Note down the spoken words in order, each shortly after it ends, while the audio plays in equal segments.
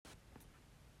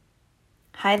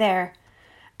Hi there,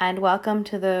 and welcome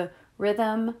to the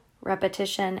Rhythm,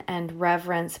 Repetition, and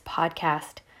Reverence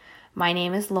podcast. My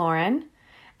name is Lauren,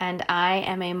 and I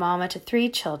am a mama to 3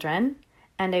 children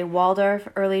and a Waldorf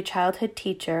early childhood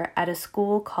teacher at a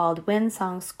school called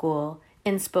Winsong School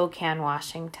in Spokane,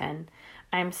 Washington.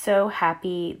 I'm so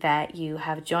happy that you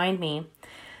have joined me.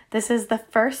 This is the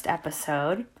first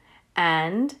episode,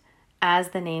 and as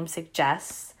the name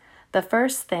suggests, the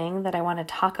first thing that I want to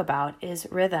talk about is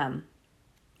rhythm.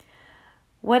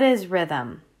 What is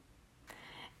rhythm?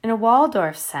 In a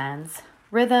Waldorf sense,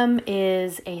 rhythm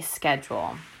is a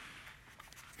schedule.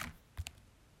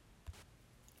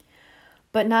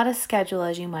 But not a schedule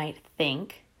as you might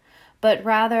think, but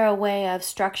rather a way of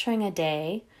structuring a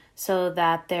day so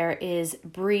that there is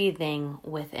breathing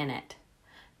within it.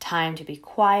 Time to be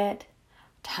quiet,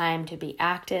 time to be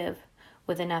active,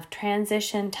 with enough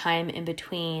transition time in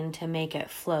between to make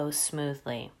it flow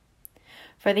smoothly.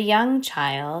 For the young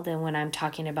child, and when I'm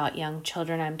talking about young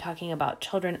children, I'm talking about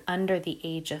children under the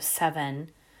age of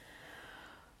 7,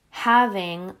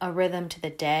 having a rhythm to the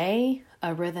day,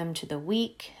 a rhythm to the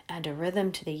week, and a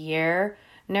rhythm to the year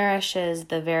nourishes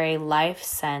the very life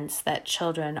sense that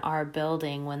children are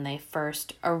building when they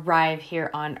first arrive here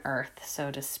on earth,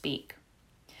 so to speak.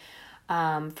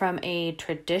 From a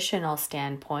traditional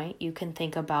standpoint, you can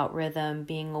think about rhythm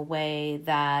being a way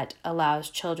that allows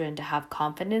children to have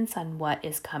confidence on what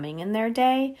is coming in their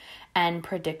day and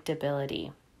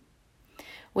predictability.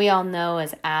 We all know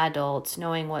as adults,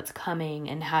 knowing what's coming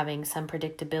and having some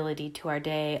predictability to our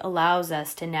day allows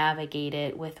us to navigate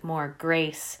it with more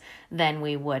grace than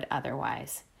we would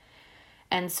otherwise.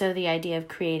 And so the idea of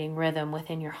creating rhythm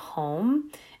within your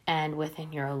home and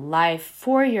within your life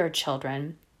for your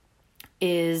children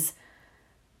is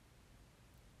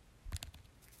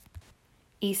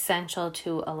essential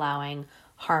to allowing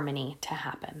harmony to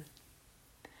happen.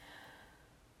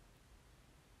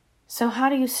 So how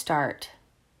do you start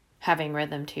having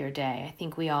rhythm to your day? I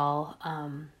think we all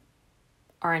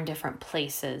are in different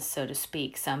places, so to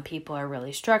speak. Some people are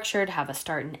really structured, have a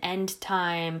start and end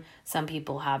time. Some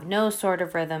people have no sort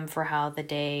of rhythm for how the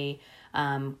day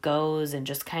goes and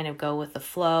just kind of go with the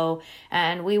flow.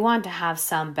 And we want to have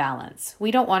some balance.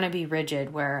 We don't want to be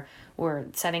rigid where we're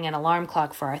setting an alarm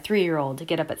clock for our 3-year-old to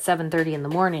get up at 7:30 in the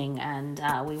morning, and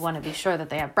we want to be sure that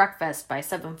they have breakfast by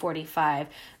 7:45.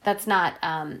 That's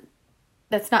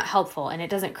not helpful, and it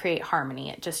doesn't create harmony.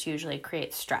 It just usually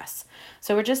creates stress.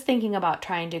 So we're just thinking about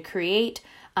trying to create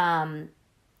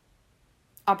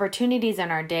opportunities in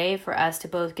our day for us to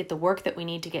both get the work that we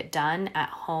need to get done at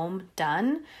home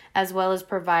done, as well as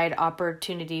provide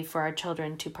opportunity for our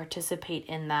children to participate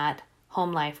in that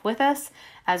home life with us,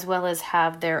 as well as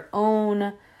have their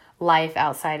own life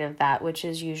outside of that, which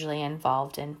is usually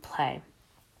involved in play.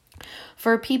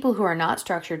 For people who are not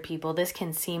structured people, this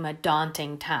can seem a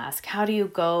daunting task. How do you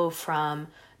go from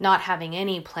not having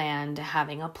any plan to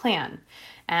having a plan?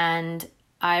 And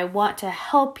I want to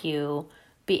help you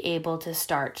be able to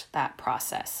start that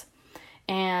process.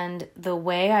 And the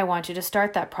way I want you to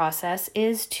start that process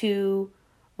is to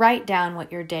write down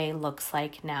what your day looks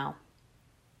like now.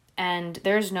 And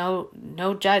there's no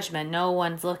judgment. No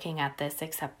one's looking at this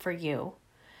except for you.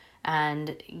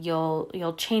 And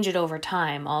you'll change it over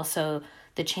time. Also,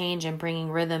 the change in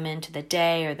bringing rhythm into the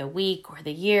day or the week or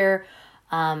the year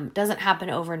doesn't happen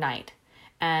overnight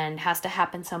and has to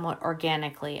happen somewhat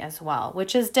organically as well,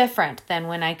 which is different than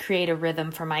when I create a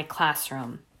rhythm for my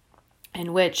classroom,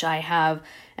 in which I have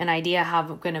an idea how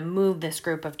I'm going to move this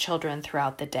group of children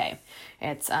throughout the day.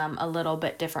 It's a little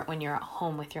bit different when you're at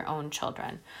home with your own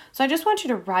children. So I just want you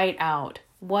to write out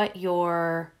what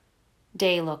your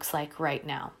day looks like right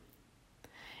now.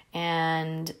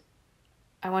 And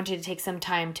I want you to take some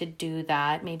time to do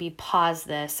that, maybe pause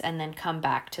this and then come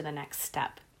back to the next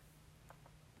step.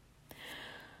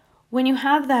 When you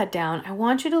have that down, I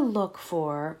want you to look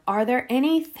for, are there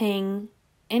any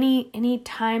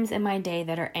times in my day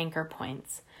that are anchor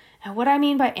points? And what I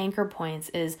mean by anchor points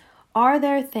is, are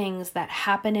there things that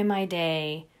happen in my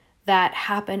day that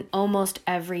happen almost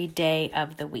every day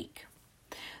of the week?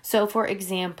 So for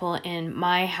example, in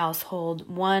my household,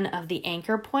 one of the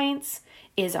anchor points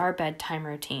is our bedtime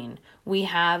routine. We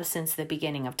have since the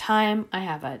beginning of time. I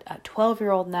have a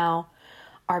 12-year-old now.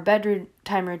 Our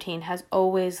bedtime routine has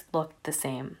always looked the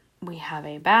same. We have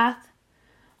a bath,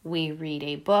 we read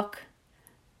a book,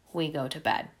 we go to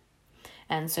bed.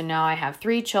 And so now I have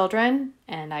 3 children,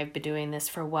 and I've been doing this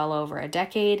for well over a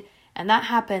decade, and that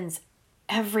happens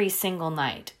every single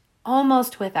night,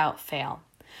 almost without fail.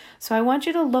 So I want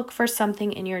you to look for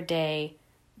something in your day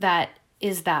that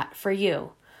is that for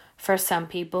you. For some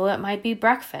people, it might be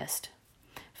breakfast.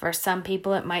 For some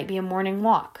people, it might be a morning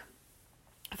walk.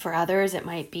 For others, it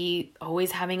might be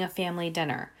always having a family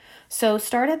dinner. So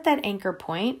start at that anchor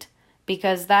point,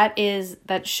 because that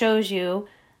shows you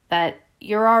that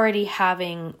you're already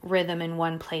having rhythm in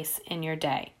one place in your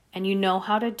day, and you know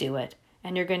how to do it,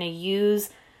 and you're going to use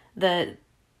the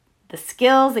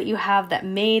skills that you have that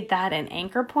made that an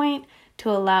anchor point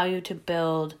to allow you to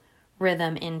build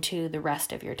rhythm into the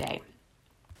rest of your day.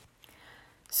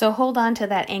 So hold on to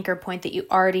that anchor point that you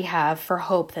already have for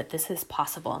hope that this is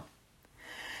possible.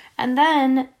 And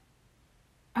then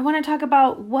I want to talk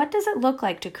about, what does it look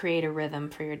like to create a rhythm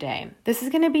for your day? This is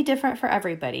going to be different for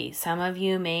everybody. Some of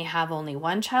you may have only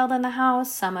one child in the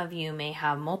house. Some of you may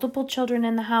have multiple children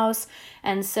in the house.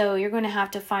 And so you're going to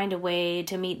have to find a way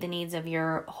to meet the needs of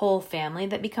your whole family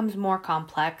that becomes more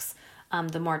complex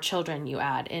the more children you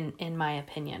add, in my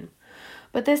opinion.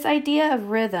 But this idea of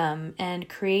rhythm and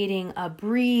creating a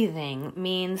breathing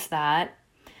means that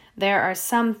there are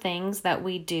some things that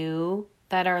we do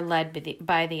that are led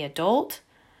by the adult,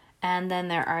 and then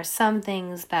there are some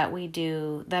things that we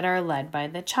do that are led by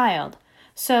the child.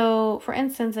 So, for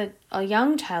instance, a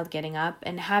young child getting up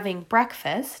and having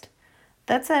breakfast,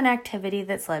 that's an activity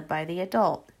that's led by the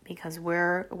adult, because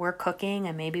we're cooking,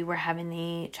 and maybe we're having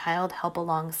the child help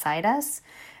alongside us,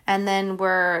 and then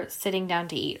we're sitting down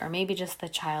to eat, or maybe just the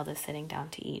child is sitting down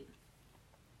to eat.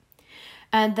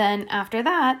 And then after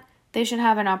that, they should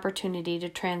have an opportunity to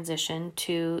transition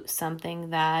to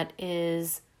something that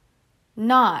is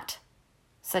not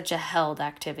such a held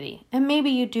activity. And maybe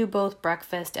you do both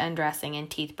breakfast and dressing and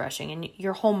teeth brushing, and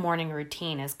your whole morning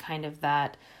routine is kind of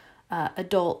that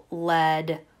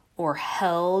adult-led or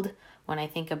held. When I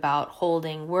think about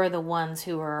holding, we're the ones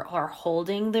who are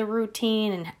holding the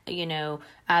routine, and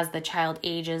as the child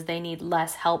ages, they need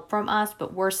less help from us,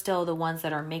 but we're still the ones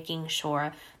that are making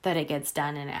sure that it gets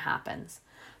done and it happens.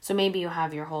 So maybe you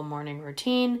have your whole morning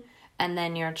routine, and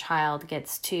then your child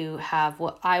gets to have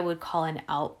what I would call an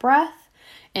out breath,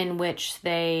 in which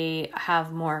they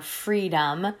have more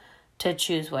freedom to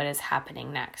choose what is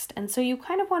happening next. And so you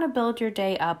kind of want to build your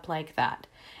day up like that.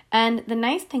 And the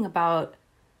nice thing about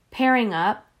pairing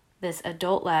up this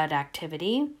adult-led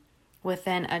activity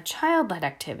within a child-led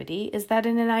activity is that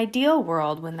in an ideal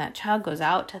world, when that child goes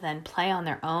out to then play on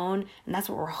their own, and that's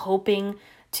what we're hoping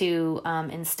to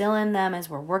instill in them as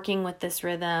we're working with this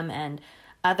rhythm and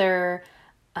other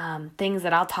things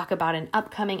that I'll talk about in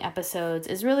upcoming episodes,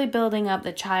 is really building up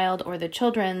the child or the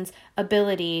children's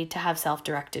ability to have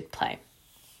self-directed play.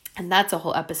 And that's a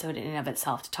whole episode in and of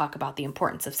itself to talk about the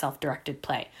importance of self-directed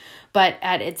play. But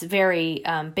at its very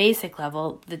basic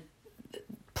level, the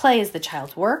play is the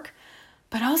child's work.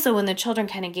 But also when the children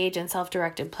can engage in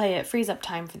self-directed play, it frees up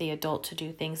time for the adult to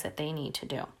do things that they need to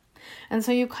do. And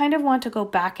so you kind of want to go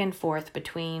back and forth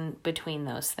between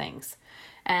those things.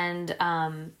 And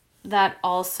that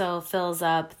also fills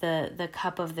up the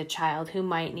cup of the child who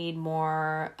might need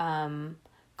more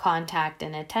contact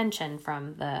and attention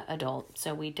from the adult.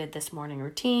 So we did this morning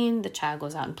routine, the child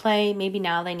goes out and play. Maybe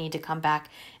now they need to come back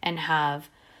and have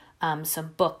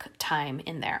some book time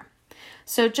in there.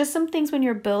 So just some things when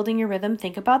you're building your rhythm,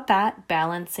 think about that,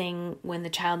 balancing when the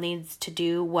child needs to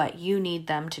do what you need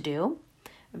them to do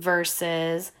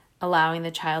versus allowing the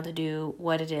child to do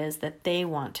what it is that they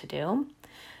want to do.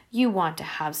 You want to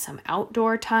have some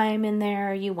outdoor time in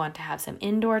there. You want to have some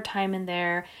indoor time in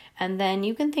there. And then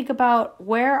you can think about,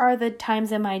 where are the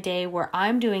times in my day where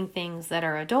I'm doing things that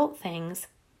are adult things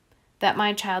that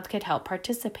my child could help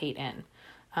participate in.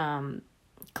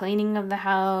 Cleaning of the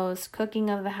house, cooking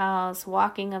of the house,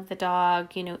 walking of the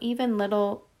dog. Even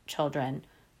little children,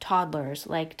 toddlers,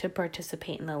 like to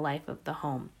participate in the life of the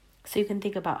home. So you can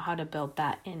think about how to build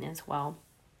that in as well.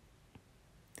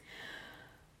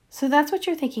 So that's what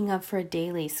you're thinking of for a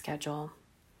daily schedule.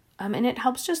 And it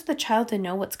helps just the child to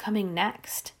know what's coming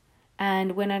next.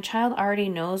 And when a child already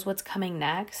knows what's coming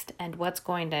next and what's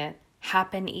going to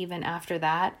happen even after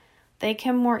that, they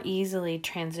can more easily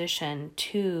transition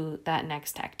to that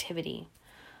next activity.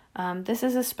 This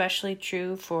is especially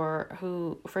true for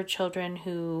children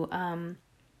who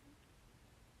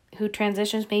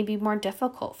transitions may be more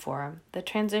difficult for. The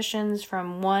transitions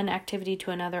from one activity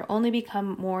to another only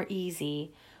become more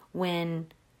easy when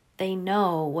they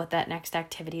know what that next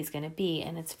activity is going to be,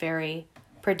 and it's very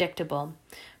predictable.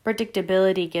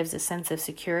 Predictability gives a sense of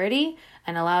security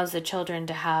and allows the children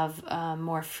to have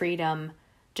more freedom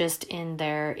just in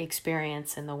their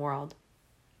experience in the world.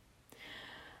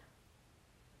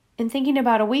 In thinking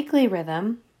about a weekly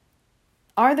rhythm,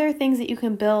 are there things that you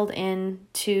can build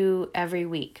into every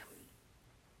week?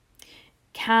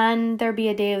 Can there be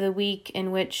a day of the week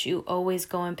in which you always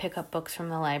go and pick up books from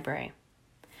the library?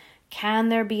 Can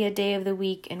there be a day of the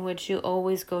week in which you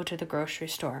always go to the grocery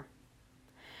store?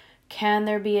 Can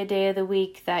there be a day of the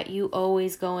week that you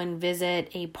always go and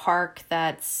visit a park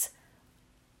that's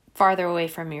farther away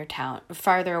from your town,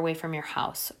 farther away from your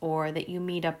house, or that you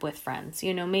meet up with friends?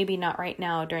 Maybe not right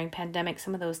now during pandemic.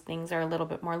 Some of those things are a little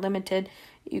bit more limited.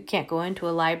 You can't go into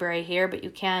a library here, but you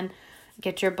can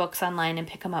get your books online and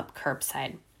pick them up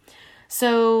curbside.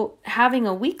 So having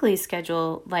a weekly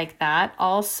schedule like that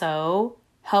also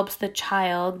helps the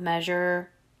child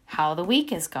measure how the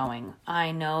week is going.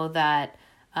 I know that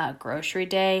grocery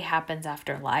day happens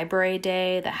after library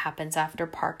day, that happens after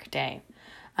park day.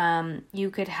 You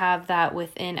could have that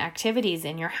within activities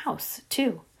in your house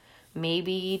too.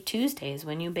 Maybe Tuesdays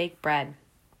when you bake bread.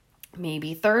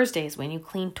 Maybe Thursdays when you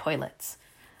clean toilets.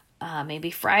 Maybe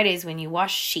Fridays when you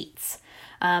wash sheets.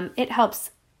 It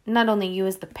helps not only you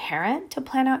as the parent to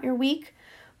plan out your week,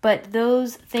 but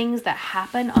those things that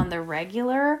happen on the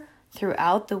regular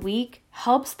throughout the week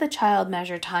helps the child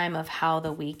measure time of how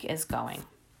the week is going.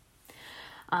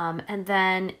 And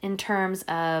then in terms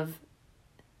of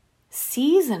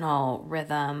seasonal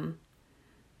rhythm,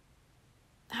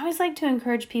 I always like to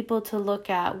encourage people to look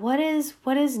at what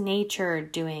is nature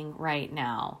doing right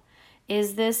now?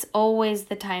 Is this always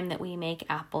the time that we make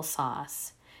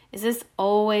applesauce? Is this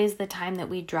always the time that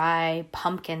we dry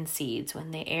pumpkin seeds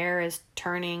when the air is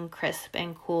turning crisp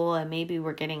and cool and maybe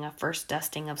we're getting a first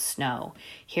dusting of snow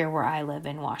here where I live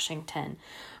in Washington?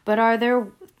 But are there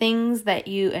things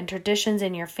and traditions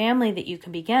in your family that you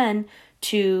can begin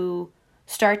to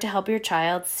start to help your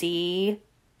child see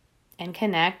and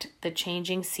connect the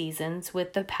changing seasons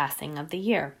with the passing of the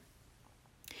year?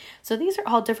 So these are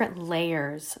all different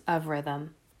layers of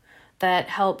rhythm that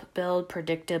help build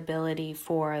predictability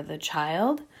for the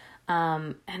child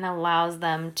and allows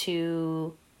them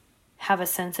to have a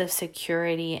sense of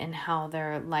security in how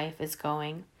their life is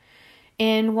going.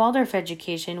 In Waldorf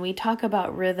education, we talk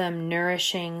about rhythm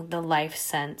nourishing the life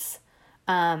sense.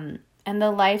 And the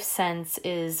life sense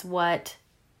is what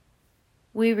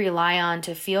we rely on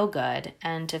to feel good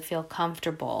and to feel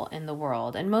comfortable in the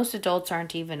world. And most adults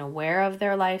aren't even aware of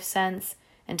their life sense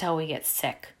until we get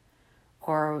sick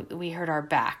or we hurt our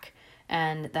back.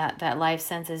 And that life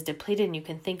sense is depleted, and you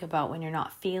can think about when you're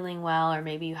not feeling well or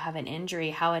maybe you have an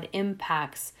injury, how it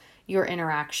impacts your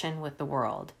interaction with the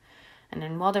world. And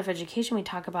in Waldorf education, we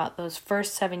talk about those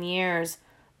first 7 years,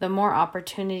 the more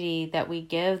opportunity that we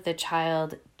give the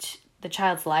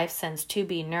child's life sense to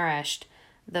be nourished,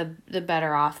 the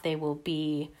better off they will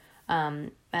be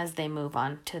as they move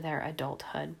on to their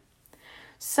adulthood.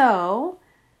 So,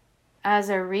 as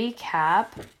a recap,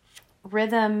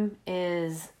 rhythm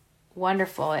is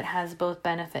wonderful. It has both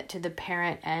benefit to the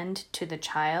parent and to the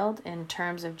child in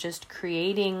terms of just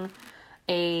creating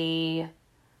a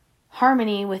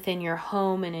harmony within your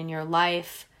home and in your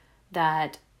life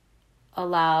that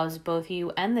allows both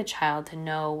you and the child to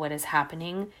know what is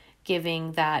happening,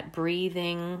 giving that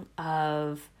breathing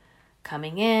of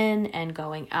coming in and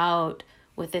going out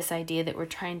with this idea that we're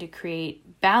trying to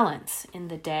create balance in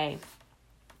the day.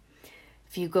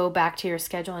 If you go back to your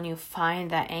schedule and you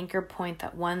find that anchor point,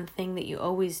 that one thing that you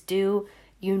always do,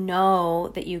 you know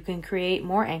that you can create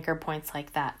more anchor points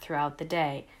like that throughout the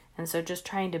day. And so just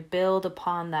trying to build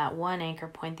upon that one anchor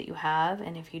point that you have.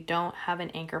 And if you don't have an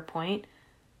anchor point,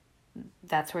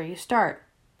 that's where you start.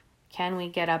 Can we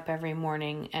get up every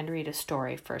morning and read a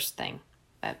story first thing?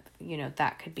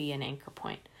 That could be an anchor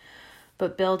point.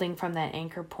 But building from that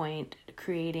anchor point,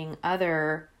 creating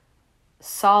other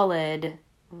solid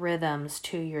rhythms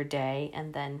to your day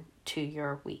and then to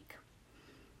your week.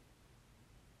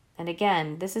 And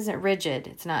again, this isn't rigid.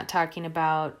 It's not talking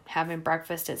about having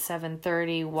breakfast at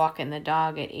 7:30, walking the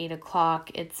dog at 8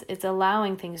 o'clock. It's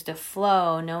allowing things to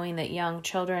flow, knowing that young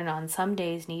children on some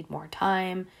days need more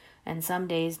time and some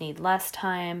days need less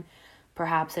time.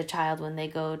 Perhaps a child, when they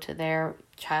go to their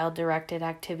child-directed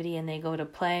activity and they go to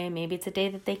play, maybe it's a day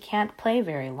that they can't play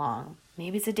very long.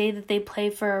 Maybe it's a day that they play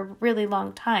for a really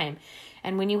long time.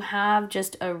 And when you have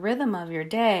just a rhythm of your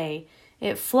day,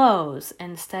 it flows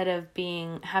instead of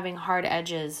having hard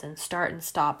edges and start and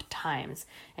stop times.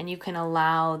 And you can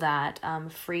allow that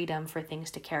freedom for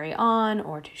things to carry on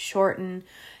or to shorten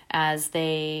as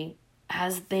they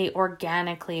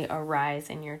organically arise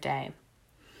in your day.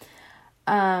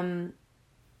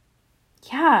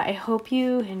 I hope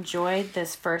you enjoyed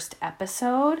this first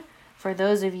episode. For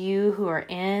those of you who are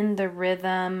in the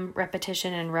Rhythm,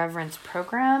 Repetition, and Reverence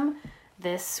program,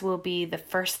 this will be the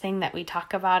first thing that we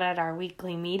talk about at our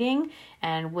weekly meeting,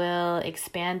 and we'll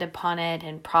expand upon it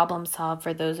and problem solve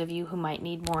for those of you who might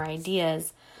need more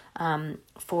ideas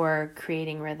for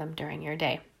creating rhythm during your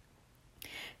day.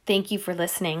 Thank you for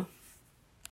listening.